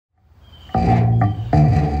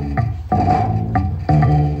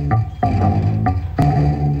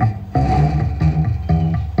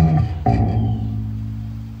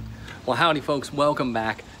Howdy folks, welcome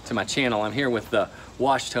back to my channel. I'm here with the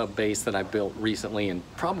washtub base that I built recently and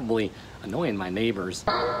probably annoying my neighbors.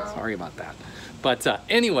 Sorry about that. But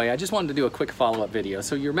anyway, I just wanted to do a quick follow-up video.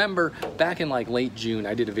 So you remember back in like late June,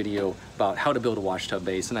 I did a video about how to build a washtub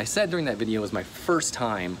base. And I said during that video it was my first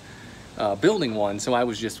time building one. So I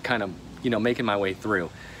was just kind of, making my way through.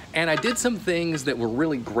 And I did some things that were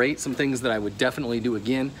really great, some things that I would definitely do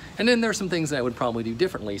again, and then there's some things that I would probably do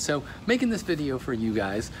differently. So making this video for you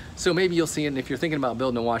guys, so maybe you'll see it, and if you're thinking about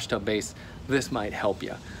building a washtub base, this might help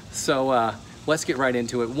you. So let's get right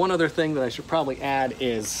into it. One other thing that I should probably add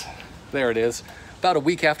is, there it is. About a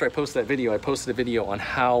week after I posted that video, I posted a video on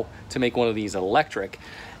how to make one of these electric.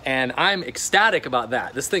 And I'm ecstatic about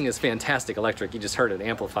that. This thing is fantastic electric. You just heard it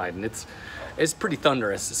amplified, and it's pretty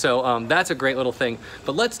thunderous. So that's a great little thing.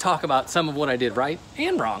 But let's talk about some of what I did right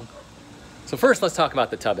and wrong. So first, let's talk about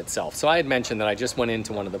the tub itself. So I had mentioned that I just went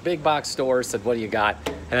into one of the big box stores, said, what do you got?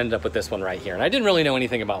 And ended up with this one right here. And I didn't really know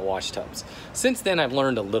anything about wash tubs. Since then, I've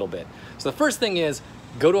learned a little bit. So the first thing is,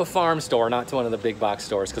 go to a farm store, not to one of the big box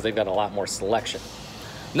stores, because they've got a lot more selection.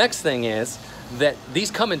 Next thing is that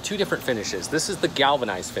these come in two different finishes. This is the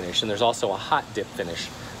galvanized finish, and there's also a hot dip finish.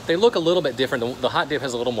 They look a little bit different. The hot dip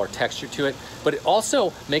has a little more texture to it, but it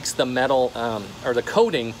also makes the metal, or the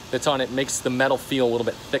coating that's on it, makes the metal feel a little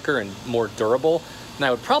bit thicker and more durable. And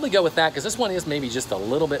I would probably go with that because this one is maybe just a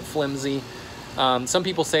little bit flimsy. Some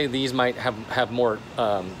people say these might have more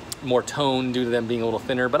tone due to them being a little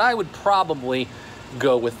thinner, but I would probably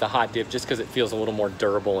go with the hot dip just because it feels a little more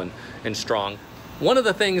durable and strong. One of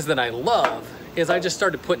the things that I love is I just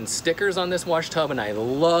started putting stickers on this wash tub, and I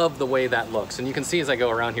love the way that looks. And you can see as I go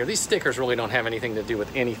around here, these stickers really don't have anything to do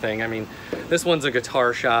with anything. I mean, this one's a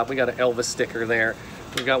guitar shop. We got an Elvis sticker there.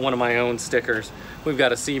 We've got one of my own stickers. We've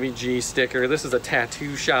got a CBG sticker. This is a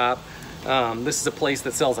tattoo shop. This is a place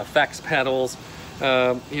that sells effects pedals.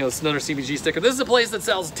 It's another CBG sticker. This is a place that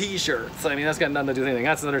sells t-shirts. I mean, that's got nothing to do with anything.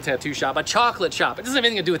 That's another tattoo shop, a chocolate shop. It doesn't have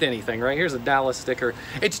anything to do with anything, right? Here's a Dallas sticker.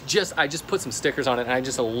 It's just, I just put some stickers on it, and I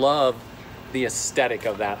just love the aesthetic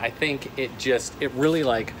of that. I think it really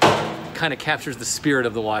like kind of captures the spirit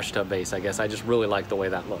of the washtub base, I guess. I just really like the way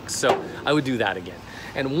that looks. So I would do that again.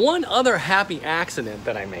 And one other happy accident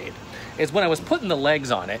that I made is when I was putting the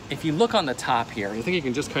legs on it, if you look on the top here, I think you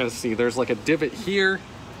can just kind of see there's like a divot here,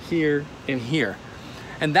 here, and here.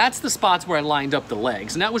 And that's the spots where I lined up the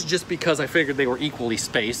legs. And that was just because I figured they were equally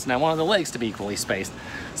spaced, and I wanted the legs to be equally spaced.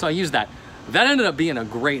 So I used that. That ended up being a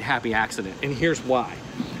great happy accident, and here's why.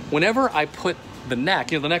 Whenever I put the neck,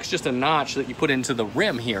 the neck's just a notch that you put into the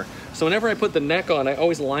rim here. So whenever I put the neck on, I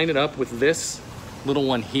always line it up with this little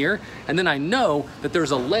one here. And then I know that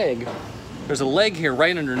there's a leg here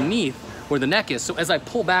right underneath where the neck is. So as I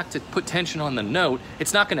pull back to put tension on the note,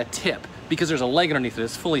 it's not gonna tip because there's a leg underneath it.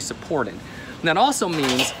 It's fully supported. And that also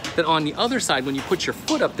means that on the other side, when you put your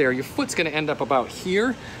foot up there, your foot's gonna end up about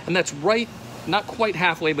here. And that's right, not quite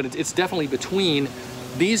halfway, but it's definitely between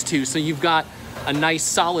these two. So you've got a nice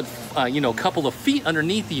solid, couple of feet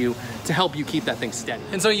underneath you to help you keep that thing steady.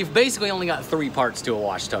 And so you've basically only got three parts to a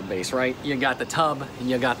washtub base, right? You got the tub, and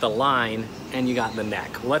you got the line, and you got the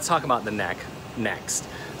neck. Well, let's talk about the neck next.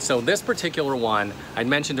 So this particular one, I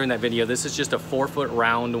mentioned during that video, this is just a 4-foot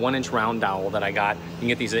round, 1-inch round dowel that I got. You can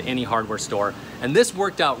get these at any hardware store. And this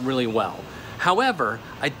worked out really well. However,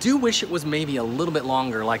 I do wish it was maybe a little bit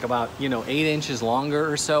longer, like about 8 inches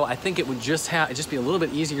longer or so. I think it would just be a little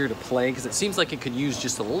bit easier to play because it seems like it could use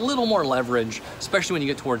just a little more leverage, especially when you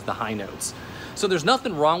get towards the high notes. So there's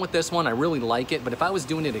nothing wrong with this one. I really like it, but if I was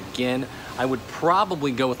doing it again, I would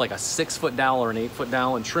probably go with like a 6-foot dowel or an 8-foot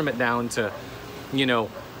dowel and trim it down to,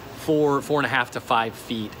 4.5 to 5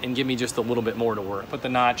 feet and give me just a little bit more to work. Put the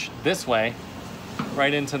notch this way,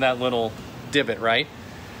 right into that little divot, right?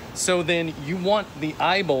 So then you want the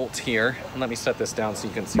eye bolt here, and let me set this down so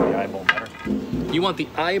you can see the eye bolt better. You want the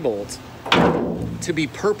eye bolt to be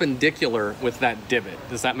perpendicular with that divot.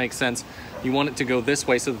 Does that make sense? You want it to go this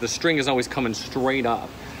way so that the string is always coming straight up.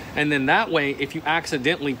 And then that way, if you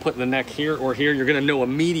accidentally put the neck here or here, you're gonna know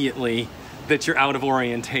immediately that you're out of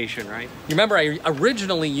orientation, right? You remember I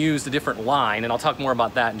originally used a different line, and I'll talk more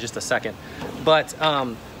about that in just a second. But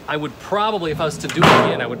I would probably, if I was to do it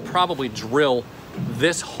again, I would probably drill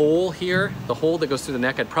this hole here, the hole that goes through the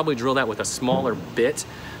neck, I'd probably drill that with a smaller bit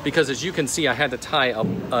because as you can see, I had to tie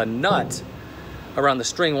a nut around the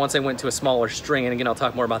string once I went to a smaller string. And again, I'll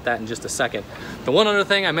talk more about that in just a second. The one other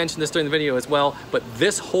thing, I mentioned this during the video as well, but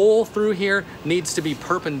this hole through here needs to be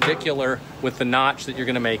perpendicular with the notch that you're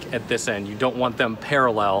gonna make at this end. You don't want them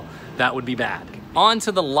parallel. That would be bad. On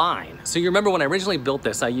to the line. So you remember when I originally built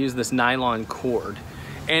this, I used this nylon cord.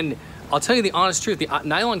 And I'll tell you the honest truth, the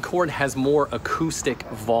nylon cord has more acoustic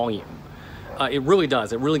volume. It really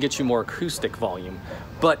does. It really gets you more acoustic volume.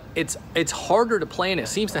 But it's harder to play, and it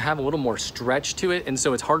seems to have a little more stretch to it, and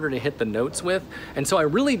so it's harder to hit the notes with. And so I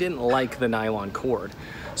really didn't like the nylon cord.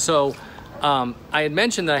 So I had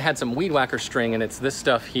mentioned that I had some weed whacker string, and it's this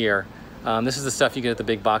stuff here. This is the stuff you get at the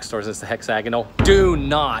big box stores. It's the hexagonal. Do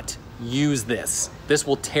not use this. This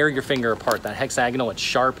will tear your finger apart. That hexagonal, it's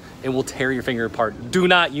sharp. It will tear your finger apart. Do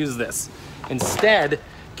not use this. Instead,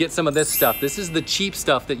 get some of this stuff. This is the cheap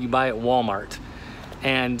stuff that you buy at Walmart.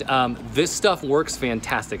 And this stuff works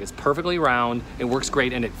fantastic. It's perfectly round, it works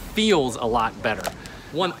great, and it feels a lot better.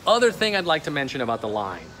 One other thing I'd like to mention about the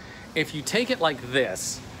line. If you take it like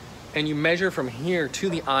this, and you measure from here to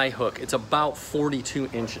the eye hook, it's about 42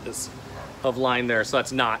 inches of line there. So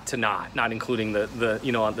that's knot to knot, not including the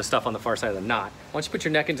you know, the stuff on the far side of the knot. Once you put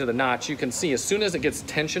your neck into the notch, you can see as soon as it gets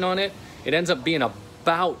tension on it, it ends up being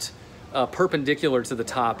about perpendicular to the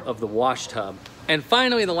top of the wash tub. And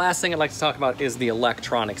finally, the last thing I'd like to talk about is the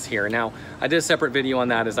electronics here. Now, I did a separate video on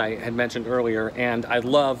that, as I had mentioned earlier, and I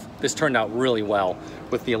love, this turned out really well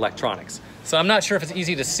with the electronics. So I'm not sure if it's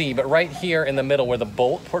easy to see, but right here in the middle where the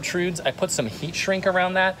bolt protrudes, I put some heat shrink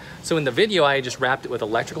around that. So in the video, I just wrapped it with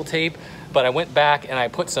electrical tape, but I went back and I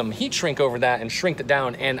put some heat shrink over that and shrinked it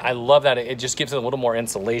down, and I love that. It just gives it a little more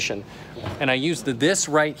insulation. And I used this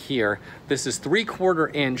right here. This is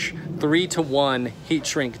 3/4 inch, 3-to-1 heat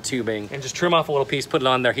shrink tubing, and just trim off a little piece, put it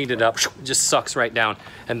on there, heat it up, it just sucks right down.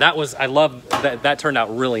 And that was, I love that, that turned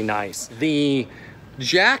out really nice. The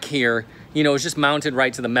jack here, you know, it's just mounted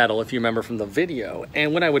right to the metal, if you remember from the video.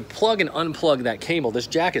 And when I would plug and unplug that cable, this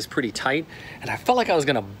jack is pretty tight, and I felt like I was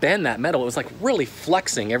gonna bend that metal. It was like really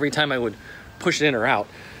flexing every time I would push it in or out.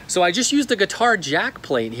 So I just used a guitar jack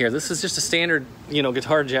plate here. This is just a standard, you know,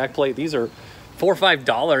 guitar jack plate. These are $4 or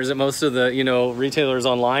 $5 at most of the, you know, retailers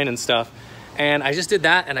online and stuff. And I just did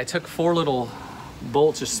that, and I took 4 little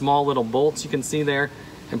bolts, just small little bolts you can see there,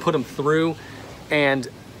 and put them through. And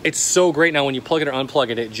it's so great now when you plug it or unplug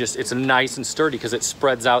it, it's nice and sturdy because it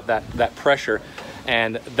spreads out that pressure,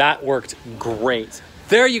 and that worked great.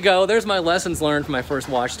 There you go, there's my lessons learned from my first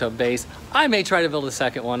washtub bass. I may try to build a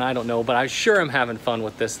second one, I don't know, but I sure am having fun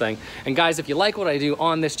with this thing. And guys, if you like what I do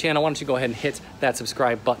on this channel, why don't you go ahead and hit that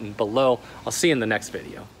subscribe button below. I'll see you in the next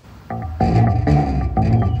video.